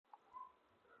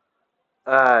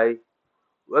Hi,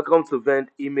 welcome to Vend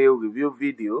email review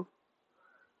video.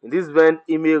 In this Vend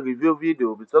email review video,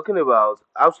 we'll be talking about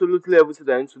absolutely everything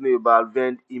that you need to know about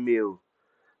Vend email.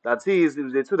 That is, if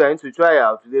it's a tool that you need to try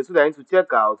out, if it's a tool that you need to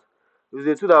check out, if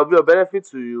it's a tool that will be of benefit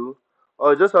to you,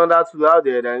 or just another tool out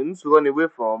there that you need to run away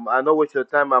from and not waste your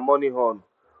time and money on.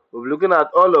 We'll be looking at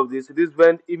all of this in this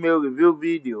Vend email review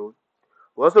video.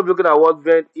 We're also looking at what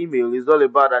Vend email is all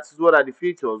about. That is, what are the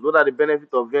features, what are the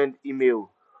benefits of Vend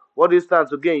email, what it stands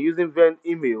to gain using Vend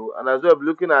email, and as well be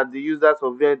looking at the users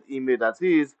of Vend email. That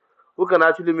is, who can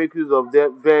actually make use of the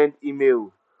Vend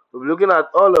email. We'll be looking at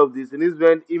all of this in this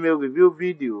Vend email review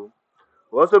video.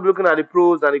 We're also looking at the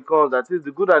pros and the cons, that is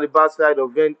the good and the bad side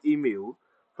of Vend email.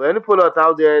 For any product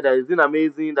out there that is doing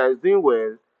amazing, that is doing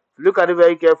well, if you look at it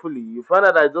very carefully, you find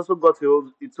out that it's also got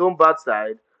its own bad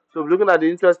side. So we're looking at the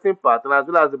interesting part and as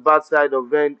well as the bad side of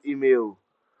Vend email.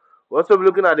 We're also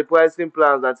looking at the pricing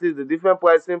plans, that is the different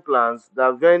pricing plans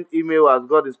that Vend email has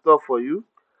got in stock for you,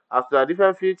 as to the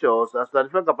different features, as to the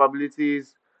different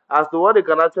capabilities, as to what they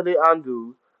can actually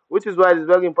handle, which is why it is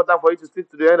very important for you to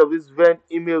stick to the end of this Vend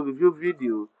email review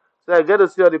video so I get to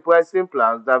see all the pricing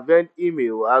plans that Vend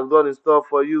email has got in store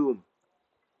for you.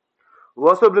 We're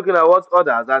also looking at what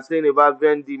others are saying about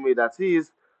Vend email, that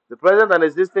is, the present and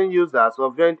existing users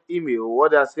of Vend email,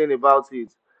 what they are saying about it.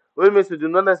 Which means you do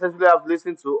not necessarily have to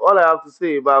listen to all I have to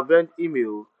say about Vend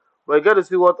email, but you get to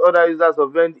see what other users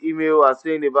of Vend email are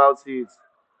saying about it.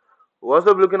 We're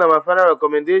also looking at my final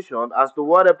recommendation as to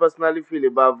what I personally feel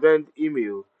about Vend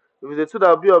email. If it's a tool that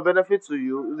will be of benefit to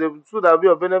you, if it's a tool that will be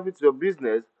of benefit to your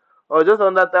business, or just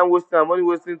another time wasting and money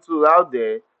wasting tool out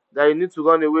there that you need to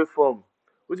run away from.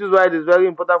 Which is why it is very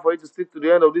important for you to stick to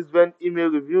the end of this Vend email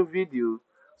review video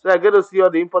so I get to see all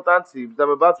the important tips that I'm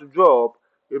about to drop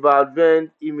about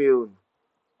Vend email.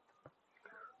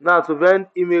 Now to Vend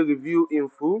email review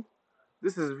info.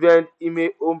 This is Vend email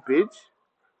homepage.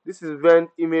 This is Vend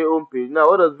email homepage. Now,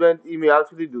 what does Vend email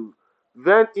actually do?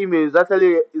 Vend email is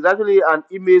actually an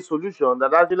email solution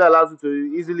that actually allows you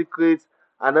to easily create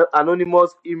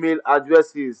anonymous email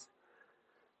addresses.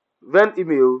 Vend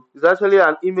email is actually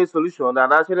an email solution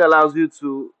that actually allows you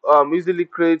to easily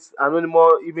create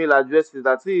anonymous email addresses.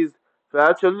 That is,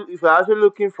 if you're actually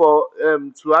looking for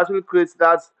to actually create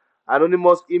that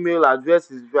anonymous email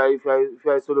addresses, if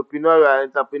you're a solopreneur, you're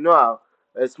an entrepreneur,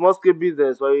 a small scale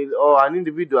business, or an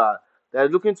individual that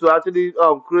is looking to actually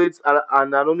create an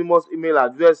anonymous email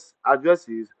addresses,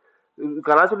 you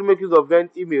can actually make use of Vend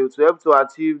email to help to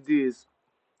achieve this.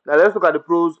 Now let's look at the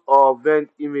pros of Vend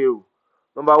email.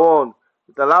 Number one,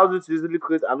 it allows you to easily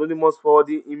create anonymous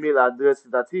forwarding email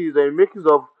addresses. That is, when you make use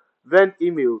of Vend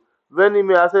email, Vend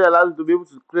email actually allows you to be able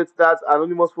to create that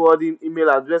anonymous forwarding email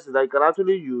addresses that you can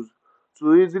actually use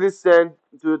to easily send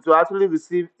to actually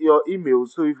receive your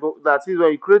emails. So if that is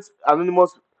when you create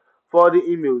anonymous forwarding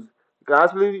emails,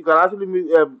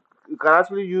 you can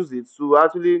actually use it to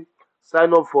actually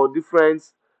sign up for different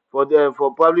for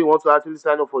probably you want to actually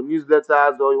sign up for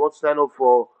newsletters, or you want to sign up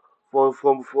for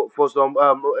some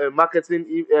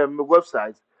marketing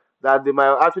websites that they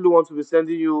might actually want to be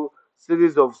sending you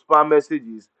series of spam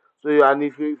messages. So and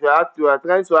if you are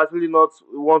trying to actually not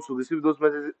want to receive those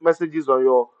messages on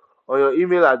your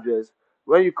email address,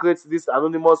 when you create this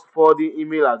anonymous forwarding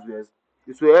email address,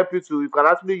 it will help you can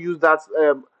actually use that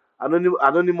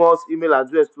anonymous email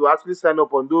address to actually sign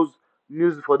up on those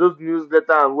newsletter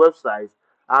and websites.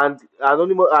 And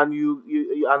anonymous and you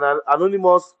an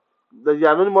anonymous the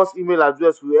anonymous email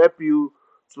address will help you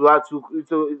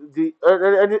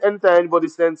anytime anybody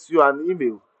sends you an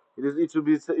email, it will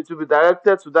be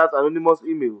directed to that anonymous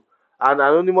email, and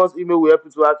anonymous email will help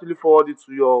you to actually forward it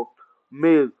to your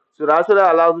mail. So it actually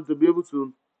allows you to be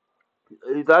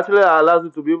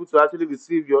able to actually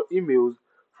receive your emails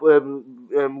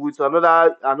with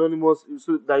another anonymous,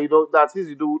 so that you don't that is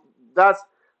you do that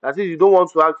is you don't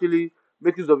want to actually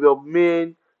make use of your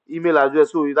main email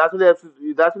address. So it actually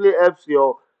helps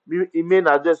your email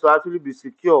address to actually be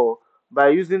secure by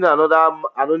using another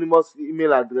anonymous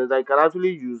email address that you can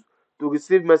actually use to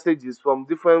receive messages from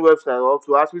different websites, or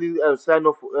to actually sign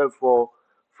up for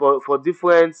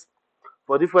different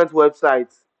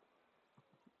websites.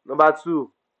 Number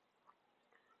two,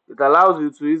 it allows you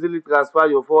to easily transfer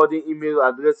your forwarding email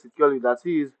address securely. That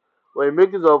is, when you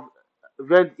make use of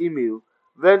Vend email,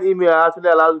 Vend email actually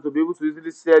allows you to be able to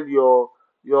easily sell your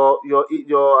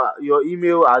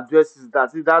email addresses.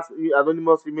 That is, that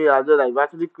anonymous email address that you've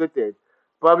actually created.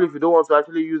 Probably if you don't want to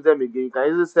actually use them again, you can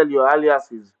easily sell your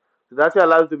aliases. So that actually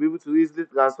allows you to be able to easily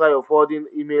transfer your forwarding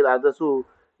email address. So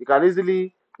you can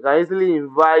easily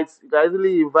invite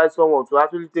someone to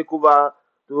actually take over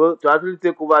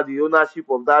the ownership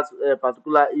of that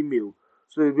particular email.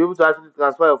 So you'll be able to actually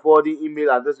transfer your forwarding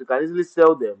email address. You can easily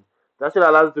sell them. It actually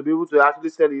allows you to be able to actually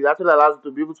sell it. It actually allows you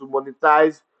to be able to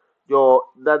monetize your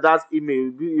that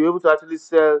email. You're able to actually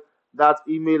sell that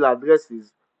email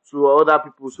addresses to other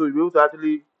people. So you'll be able to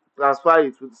actually transfer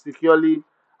it securely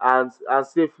and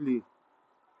safely.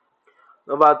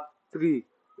 Number three,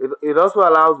 it also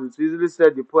allows you to easily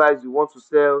set the price you want to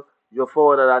sell your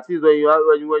forwarder. That is when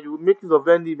you make use of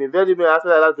vending email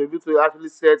actually allows you to actually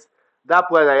set that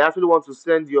price that you actually want to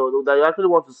send your that you actually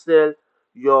want to sell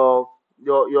your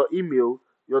your email,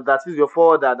 your that is your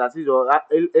forwarder, that is your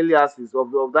aliases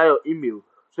of that your email.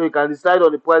 So you can decide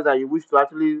on the price that you wish to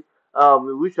actually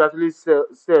sell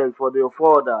for your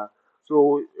forwarder.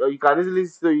 So you can easily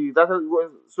so you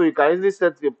can easily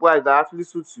set the price that actually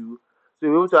suits you, so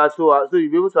you'll be able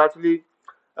to actually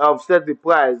set the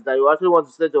price that you actually want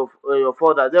to set your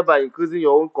further, thereby increasing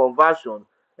your own conversion,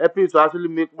 helping you to actually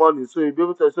make money. So you can be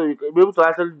able to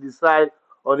actually decide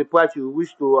on the price you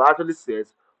wish to actually set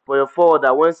for your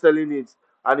forwarder when selling it,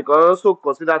 and you can also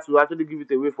consider to actually give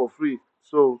it away for free.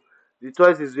 So the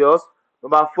choice is yours.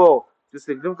 Number four, to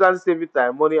significantly save you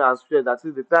time, money, and stress. That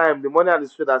is the time, the money, and the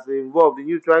stress that's involved in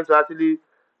you trying to actually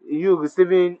you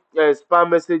receiving spam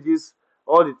messages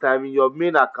all the time in your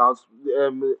main account,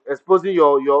 exposing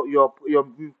your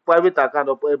private account,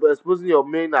 or exposing your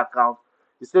main account.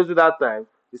 It saves you that time,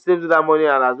 it saves you that money,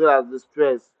 and as well as the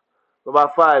stress.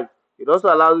 Number five, it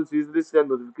also allows you to easily send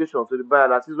notification to the buyer.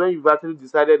 That is when you've actually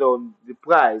decided on the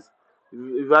price.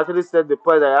 You've actually set the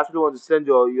price that you actually want to send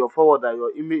your forwarder,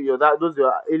 your email, those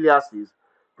your aliases.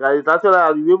 That it actually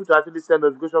you'll be able to actually send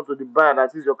notification to the buyer.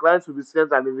 That is, your client will be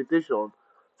sent an invitation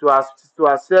to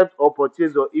accept or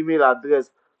purchase your email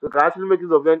address. So you can actually make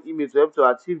use of an email to help to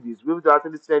achieve this. Be able to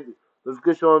actually send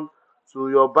notification to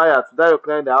your buyer, to that your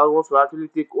client that wants to actually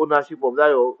take ownership of that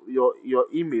your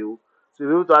email. So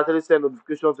you're able to actually send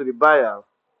notification to the buyer.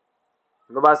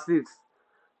 Number six,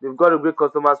 they've got a great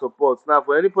customer support. Now,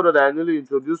 for any product that are newly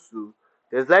introduced to,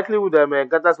 there's likelihood that may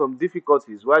encounter some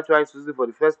difficulties while trying to use it for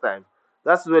the first time.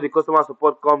 That's where the customer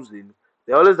support comes in.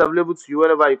 They're always available to you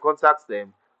whenever you contact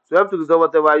them to help to resolve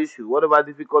whatever issue, whatever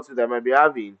difficulty they might be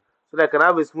having, so they can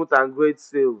have a smooth and great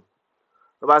sale.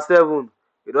 Number seven,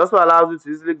 it also allows you to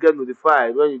easily get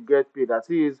notified when you get paid. That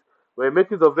is, when you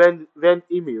make use of vend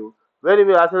email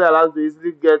actually allows you to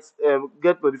easily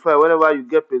get notified whenever you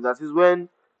get paid. That is when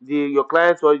your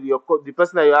client or the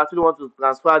person that you actually want to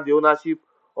transfer the ownership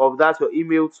of that your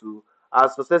email to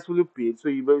has successfully paid. So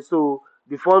the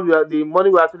money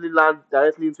will actually land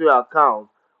directly into your account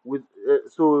with and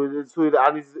you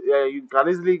can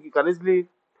easily you can easily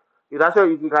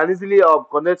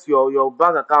connect your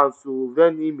bank account to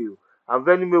Ven email, and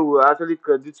Ven email will actually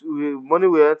money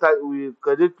will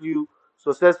credit you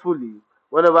successfully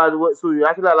so it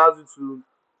actually allows you to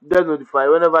get notified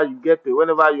whenever you get paid,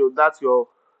 whenever you that's your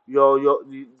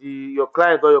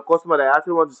client or your customer that you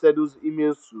actually want to send those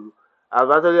emails to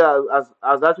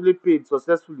has actually paid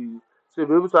successfully, so you'll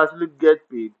be able to actually get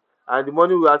paid, and the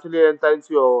money will actually enter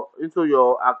into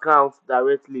your account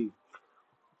directly.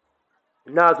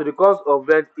 Now, to the cost of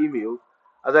Vent email,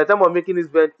 as I time of making this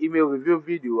Vent email review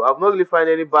video, I've not really find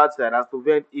any bad side as to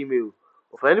Vent email.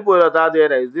 But for any product out there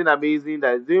that is doing amazing,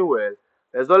 that is doing well,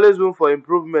 there's always room for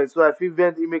improvement. So I feel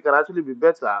Vent email can actually be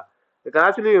better. They can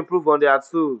actually improve on their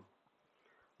tool.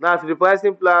 Now, to the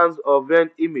pricing plans of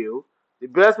Vend email, the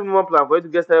best minimum plan for you to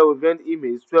get started with Vend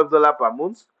email is $12 per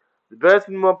month. The best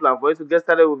minimum plan for you to get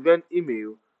started with Vend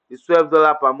email is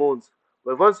 $12 per month.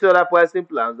 But if you want to see other pricing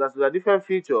plans, as to the different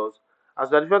features, as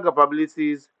to the different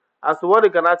capabilities, as to what they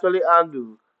can actually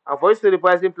handle, and for you to see the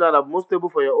pricing plan that most stable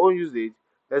for your own usage,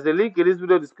 there's a link in this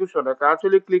video description that you can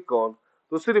actually click on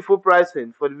to see the full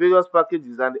pricing for the various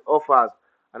packages and the offers,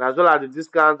 and as well as the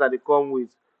discounts that they come with.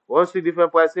 Want to see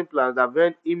different pricing plans that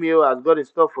Vent email has got in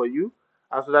store for you,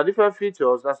 as to the different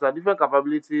features, as to the different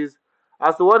capabilities,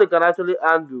 as to what they can actually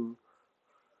handle.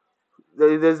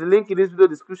 There's a link in this video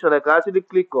description that you can actually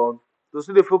click on to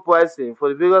see the full pricing for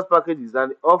the various packages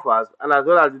and the offers, and as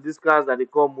well as the discounts that they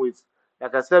come with.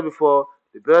 Like I said before,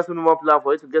 the best minimum plan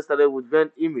for you to get started with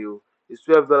Vent email is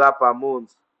 $12 per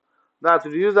month. Now, to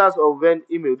the users of Vent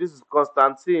email, this is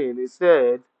Constantine. He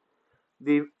said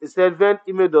vent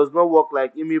email does not work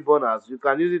like email burners. You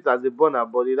can use it as a burner,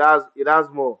 but it has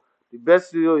more. The best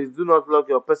scenario is do not lock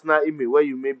your personal email where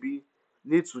you maybe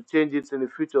need to change it in the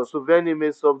future. So vent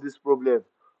email solve this problem.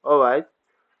 Alright.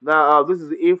 Now this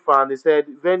is Infan. He said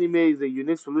vent email is a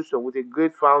unique solution with a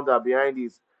great founder behind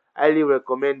it. Highly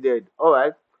recommended.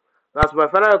 Alright. Now to my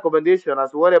final recommendation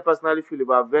as to what I personally feel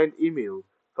about vent email.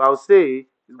 So I'll say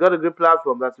it's got a great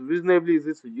platform that's reasonably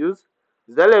easy to use.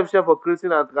 It's highly efficient for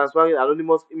creating and transferring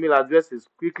anonymous email addresses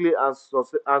quickly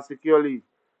and securely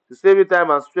to save you time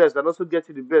and stress and also get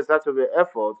you the best out of your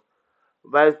effort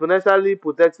by exponentially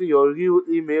protecting your real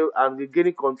email and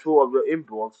regaining control of your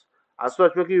inbox, as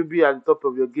such making you be at the top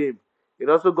of your game. It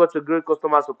also got a great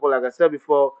customer support, like I said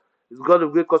before, it's got a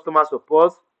great customer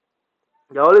support.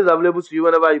 They're always available to you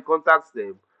whenever you contact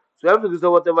them. So you have to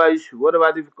resolve whatever issue,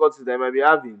 whatever difficulties they might be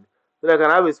having, so they can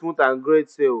have a smooth and great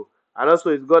sale. And also,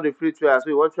 it's got a free trial. So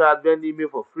you want to try Advent email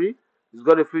for free, it's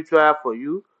got a free trial for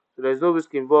you. So there's no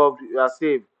risk involved. You are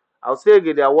safe. I'll say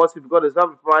again, they are worth it because they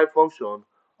have the primary function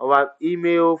of an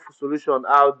email solution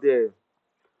out there.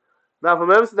 Now,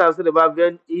 from everything I've said about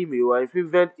Vend email, and if you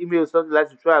Vend email is something you like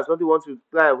to try, something you want to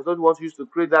try, or something you want to use to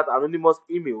create that anonymous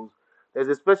emails, there's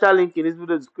a special link in this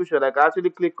video description I can actually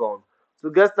click on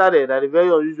to get started at a very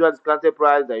unusual discounted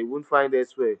price that you won't find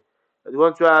elsewhere. If you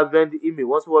want to try Vend email,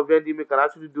 once what Vend email can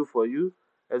actually do for you,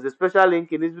 there's a special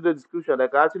link in this video description that I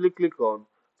can actually click on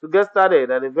to get started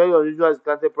at a very unusual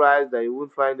discounted price that you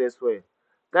won't find elsewhere.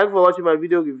 Thanks for watching my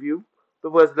video review.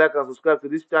 Don't forget to like and subscribe to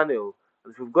this channel.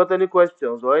 And if you've got any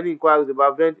questions or any inquiries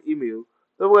about Vent email,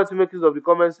 don't forget to make use of the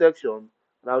comment section,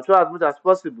 and I'll try as much as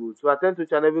possible to attend to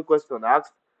each and every question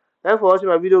asked. Thanks for watching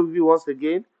my video review once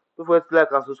again. Don't forget to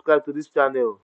like and subscribe to this channel.